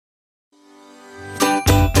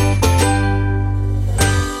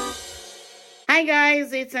Hi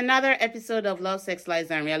guys, it's another episode of Love, Sex, Lies,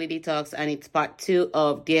 and Reality Talks, and it's part 2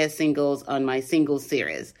 of Dear Singles on my singles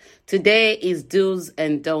series. Today is do's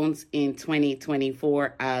and don'ts in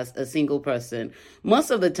 2024 as a single person. Most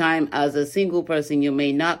of the time, as a single person, you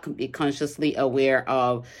may not be consciously aware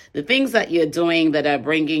of the things that you're doing that are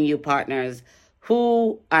bringing you partners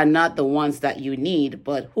who are not the ones that you need,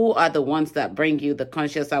 but who are the ones that bring you the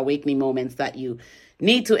conscious awakening moments that you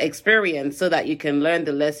need to experience so that you can learn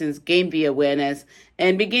the lessons, gain the awareness,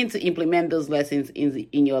 and begin to implement those lessons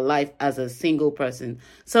in your life as a single person.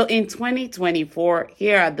 So in 2024,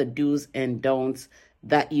 here are the do's and don'ts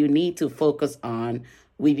that you need to focus on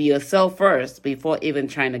with yourself first before even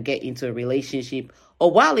trying to get into a relationship or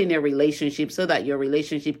while in a relationship so that your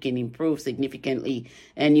relationship can improve significantly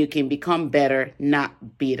and you can become better,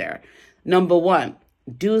 not bitter. Number 1,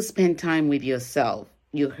 do spend time with yourself.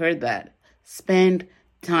 You heard that. Spend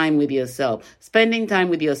time with yourself. Spending time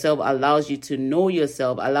with yourself allows you to know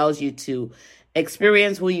yourself, allows you to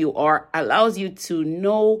experience who you are, allows you to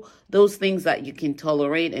know those things that you can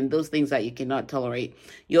tolerate and those things that you cannot tolerate.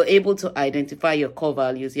 You're able to identify your core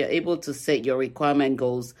values. You're able to set your requirement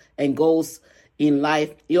goals and goals in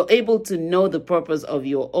life. You're able to know the purpose of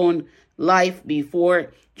your own life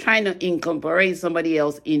before trying to incorporate somebody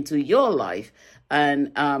else into your life,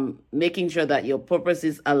 and making sure that your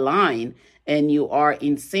purposes align and you are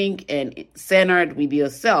in sync and centered with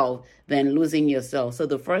yourself than losing yourself. So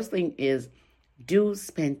the first thing is, do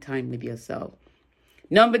spend time with yourself.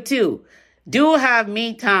 Number 2, do have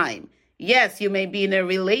me time. Yes, you may be in a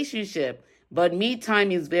relationship, but me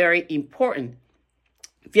time is very important.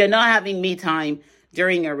 If you're not having me time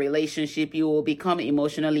during a relationship, you will become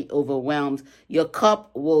emotionally overwhelmed. Your cup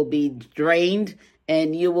will be drained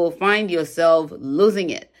and you will find yourself losing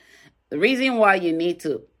it. The reason why you need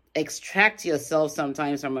to extract yourself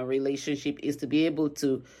sometimes from a relationship is to be able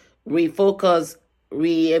to refocus,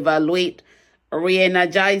 reevaluate,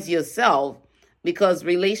 re-energize yourself, because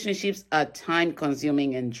relationships are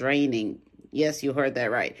time-consuming and draining. Yes, you heard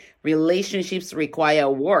that right. Relationships require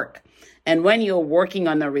work. And when you're working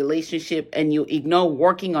on a relationship and you ignore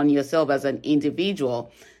working on yourself as an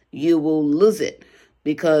individual, you will lose it,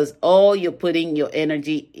 because all you're putting your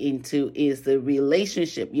energy into is the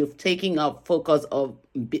relationship. You've taken up focus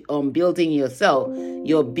on building yourself.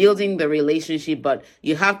 You're building the relationship, but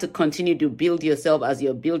you have to continue to build yourself as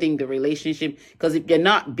you're building the relationship, because if you're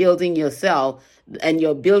not building yourself and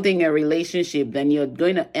you're building a relationship, then you're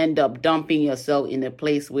going to end up dumping yourself in a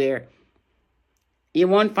place where you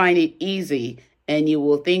won't find it easy and you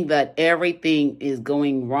will think that everything is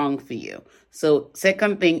going wrong for you. So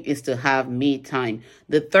second thing is to have me time.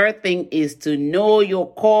 The third thing is to know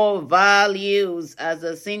your core values as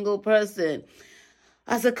a single person.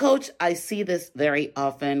 As a coach, I see this very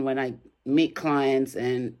often when I meet clients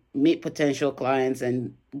and meet potential clients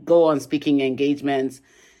and go on speaking engagements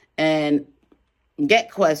and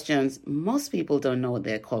get questions. Most people don't know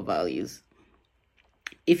their core values.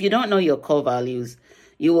 If you don't know your core values,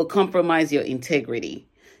 you will compromise your integrity.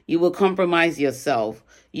 You will compromise yourself.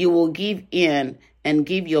 You will give in and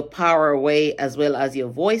give your power away as well as your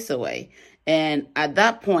voice away. And at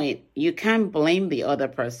that point, you can't blame the other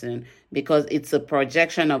person, because it's a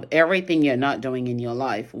projection of everything you're not doing in your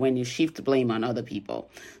life when you shift blame on other people.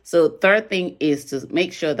 So third thing is to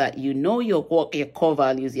make sure that you know your core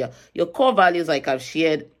values. Your core values, like I've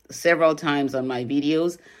shared several times on my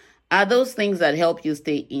videos, are those things that help you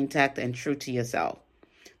stay intact and true to yourself.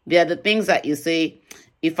 They are the things that you say,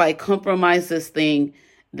 if I compromise this thing,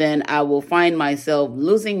 then I will find myself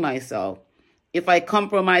losing myself. If I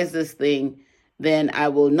compromise this thing, then I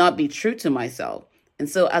will not be true to myself. And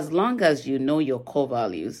so as long as you know your core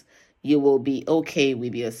values, you will be okay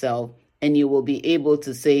with yourself and you will be able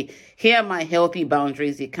to say, here are my healthy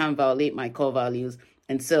boundaries. You can't violate my core values.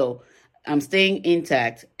 And so I'm staying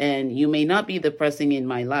intact, and you may not be the person in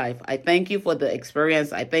my life. I thank you for the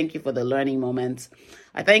experience. I thank you for the learning moments.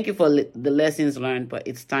 I thank you for the lessons learned, but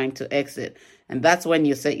it's time to exit. And that's when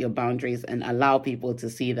you set your boundaries and allow people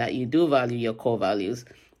to see that you do value your core values.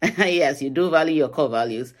 Yes, you do value your core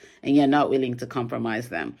values and you're not willing to compromise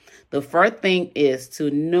them. The fourth thing is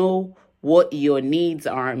to know what your needs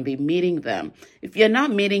are and be meeting them. If you're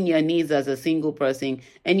not meeting your needs as a single person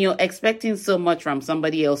and you're expecting so much from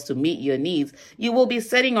somebody else to meet your needs, you will be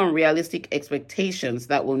setting unrealistic expectations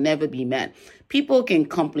that will never be met. People can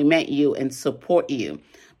compliment you and support you,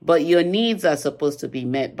 but your needs are supposed to be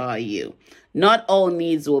met by you. Not all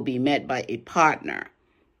needs will be met by a partner.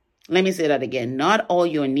 Let me say that again. Not all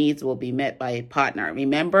your needs will be met by a partner.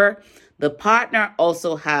 Remember, the partner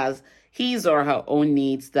also has his or her own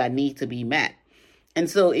needs that need to be met. And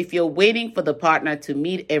so if you're waiting for the partner to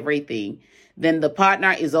meet everything, then the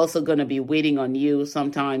partner is also going to be waiting on you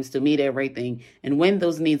sometimes to meet everything. And when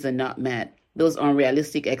those needs are not met, those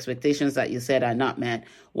unrealistic expectations that you said are not met,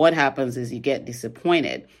 what happens is you get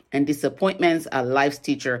disappointed. And disappointments are life's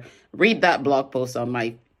teacher. Read that blog post on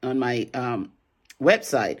my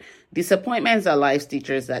website. Disappointments are life's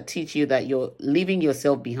teachers that teach you that you're leaving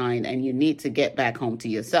yourself behind and you need to get back home to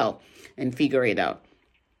yourself and figure it out.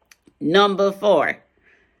 Number 4.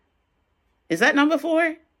 Is that number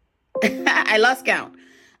 4? I lost count.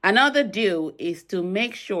 Another do is to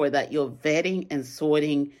make sure that you're vetting and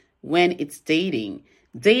sorting when it's dating.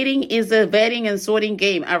 Dating is a vetting and sorting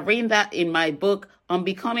game. I've written that in my book on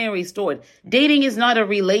Becoming Restored. Dating is not a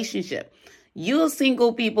relationship. You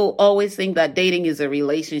single people always think that dating is a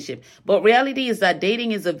relationship, but reality is that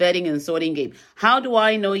dating is a vetting and sorting game. How do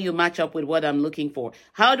I know you match up with what I'm looking for?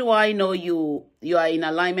 How do I know you are in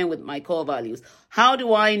alignment with my core values? How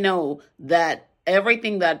do I know that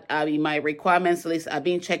everything that in my requirements list are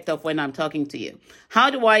being checked off when I'm talking to you? How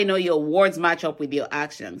do I know your words match up with your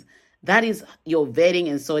actions? That is your vetting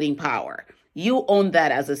and sorting power. You own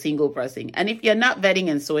that as a single person. And if you're not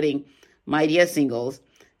vetting and sorting, my dear singles,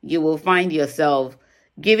 you will find yourself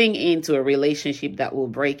giving into a relationship that will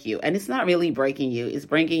break you. And it's not really breaking you. It's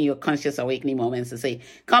bringing your conscious awakening moments to say,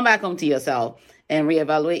 come back home to yourself and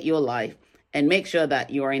reevaluate your life and make sure that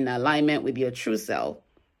you are in alignment with your true self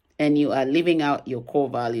and you are living out your core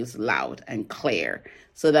values loud and clear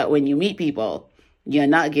so that when you meet people, you're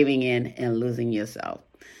not giving in and losing yourself.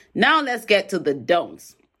 Now let's get to the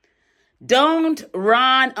don'ts. Don't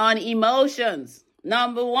run on emotions.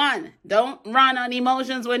 Number 1, don't run on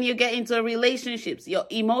emotions when you get into relationships. Your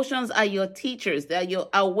emotions are your teachers. They're your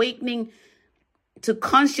awakening to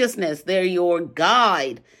consciousness. They're your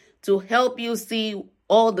guide to help you see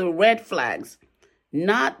all the red flags.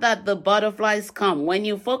 Not that the butterflies come. When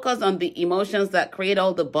you focus on the emotions that create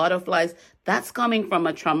all the butterflies, that's coming from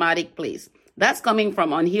a traumatic place. That's coming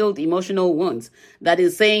from unhealed emotional wounds. That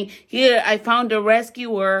is saying, here, I found a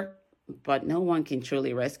rescuer, but no one can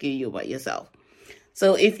truly rescue you but yourself.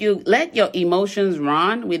 So if you let your emotions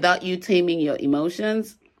run without you taming your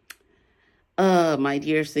emotions, my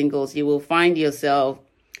dear singles, you will find yourself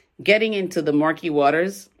getting into the murky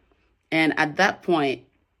waters. And at that point,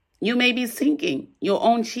 you may be sinking your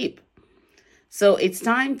own ship. So it's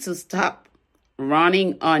time to stop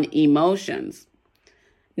running on emotions.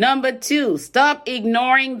 Number 2, stop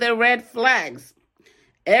ignoring the red flags.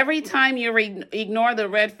 Every time you ignore the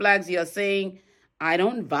red flags, you're saying, I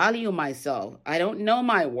don't value myself. I don't know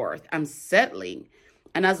my worth. I'm settling.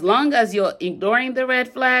 And as long as you're ignoring the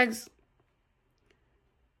red flags,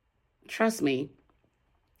 trust me,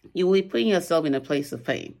 you will be putting yourself in a place of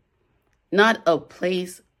pain, not a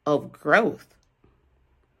place of growth.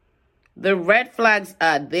 The red flags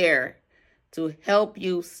are there to help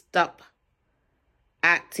you stop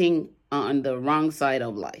acting on the wrong side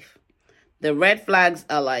of life. The red flags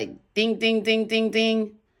are like ding, ding, ding, ding,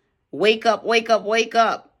 ding. Wake up, wake up, wake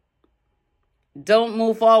up. Don't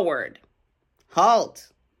move forward. Halt.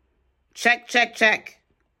 Check, check, check.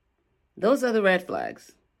 Those are the red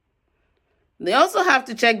flags. They also have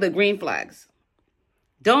to check the green flags.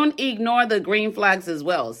 Don't ignore the green flags as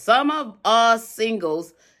well. Some of us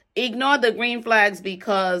singles ignore the green flags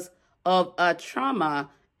because of a trauma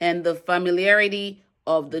and the familiarity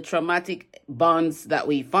of the traumatic bonds that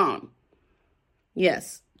we found.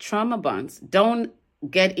 Yes, trauma bonds. Don't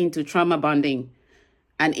get into trauma bonding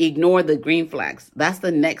and ignore the green flags. That's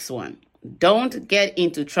the next one. Don't get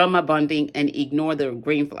into trauma bonding and ignore the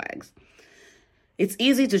green flags. It's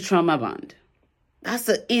easy to trauma bond. That's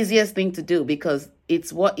the easiest thing to do because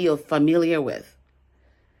it's what you're familiar with.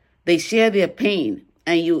 They share their pain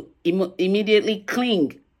and you immediately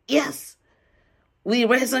cling. Yes, we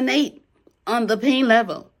resonate on the pain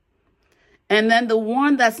level. And then the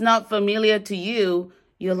one that's not familiar to you,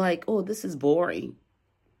 you're like, oh, this is boring.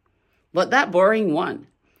 But that boring one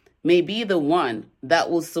may be the one that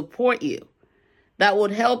will support you, that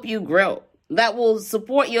would help you grow, that will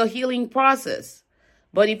support your healing process.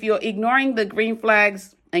 But if you're ignoring the green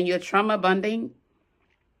flags and you're trauma bonding,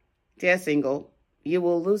 dear single, you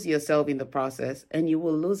will lose yourself in the process and you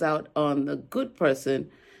will lose out on the good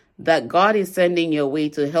person that God is sending your way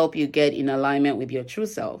to help you get in alignment with your true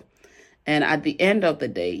self. And at the end of the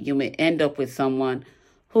day, you may end up with someone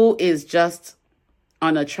who is just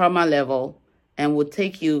on a trauma level and will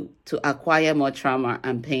take you to acquire more trauma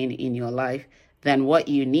and pain in your life than what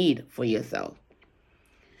you need for yourself.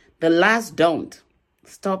 The last don't,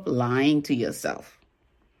 stop lying to yourself.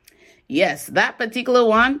 Yes, that particular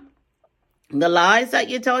one, the lies that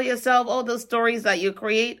you tell yourself, all the stories that you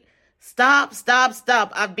create, Stop, stop,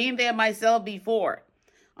 stop. I've been there myself before.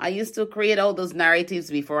 I used to create all those narratives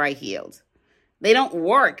before I healed. They don't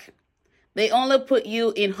work. They only put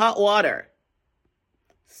you in hot water.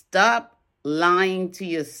 Stop lying to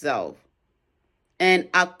yourself and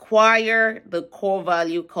acquire the core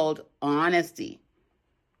value called honesty.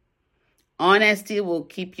 Honesty will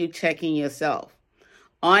keep you checking yourself.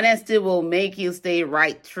 Honesty will make you stay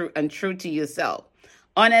right, true, and true to yourself.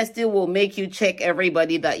 Honesty will make you check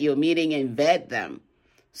everybody that you're meeting and vet them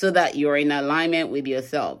so that you're in alignment with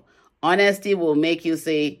yourself. Honesty will make you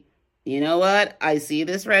say, you know what? I see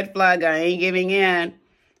this red flag. I ain't giving in.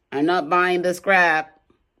 I'm not buying this crap.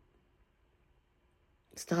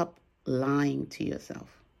 Stop lying to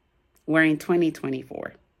yourself. We're in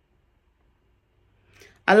 2024.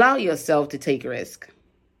 Allow yourself to take risk.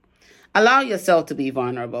 Allow yourself to be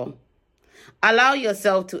vulnerable. Allow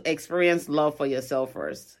yourself to experience love for yourself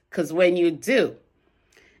first. Because when you do,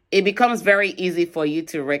 it becomes very easy for you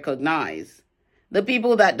to recognize the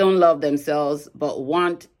people that don't love themselves but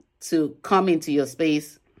want to come into your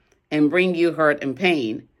space and bring you hurt and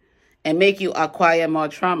pain and make you acquire more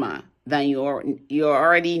trauma than you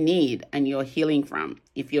already need and you're healing from.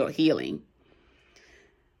 If you're healing,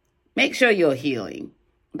 make sure you're healing.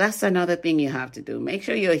 That's another thing you have to do. Make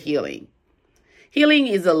sure you're healing. Healing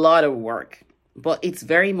is a lot of work, but it's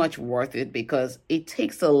very much worth it because it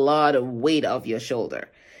takes a lot of weight off your shoulder.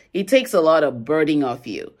 It takes a lot of burden off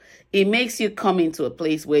you. It makes you come into a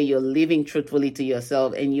place where you're living truthfully to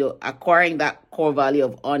yourself and you're acquiring that core value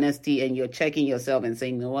of honesty and you're checking yourself and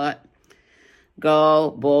saying, you know what?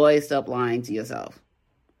 Girl, boy, stop lying to yourself.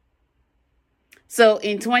 So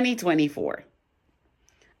in 2024,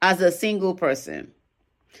 as a single person,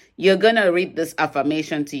 you're going to read this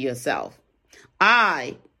affirmation to yourself.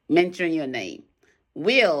 I, mention your name,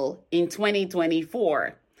 will in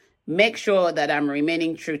 2024 make sure that I'm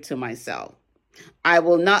remaining true to myself. I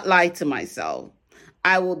will not lie to myself.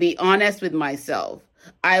 I will be honest with myself.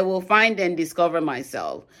 I will find and discover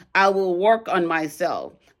myself. I will work on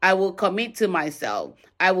myself. I will commit to myself.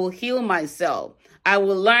 I will heal myself. I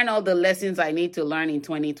will learn all the lessons I need to learn in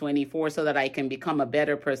 2024 so that I can become a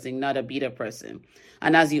better person, not a bitter person.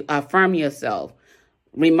 And as you affirm yourself,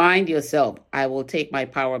 remind yourself, I will take my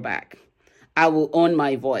power back. I will own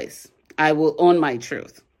my voice. I will own my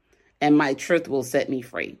truth. And my truth will set me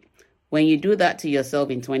free. When you do that to yourself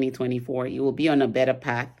in 2024, you will be on a better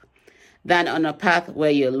path than on a path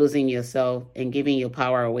where you're losing yourself and giving your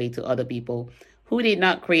power away to other people who did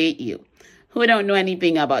not create you, who don't know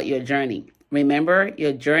anything about your journey. Remember,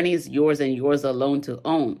 your journey is yours and yours alone to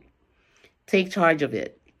own. Take charge of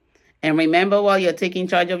it. And remember, while you're taking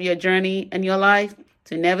charge of your journey and your life,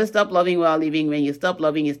 to never stop loving while living. When you stop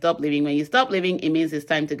loving, you stop living. When you stop living, it means it's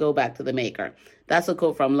time to go back to the maker. That's a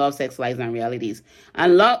quote from Love, Sex, Lies, and Realities.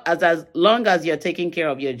 And as long as you're taking care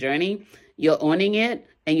of your journey, you're owning it,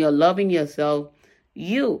 and you're loving yourself,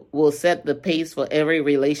 you will set the pace for every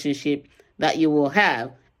relationship that you will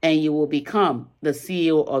have, and you will become the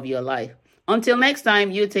CEO of your life. Until next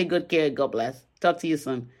time, you take good care. God bless. Talk to you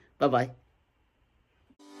soon. Bye-bye.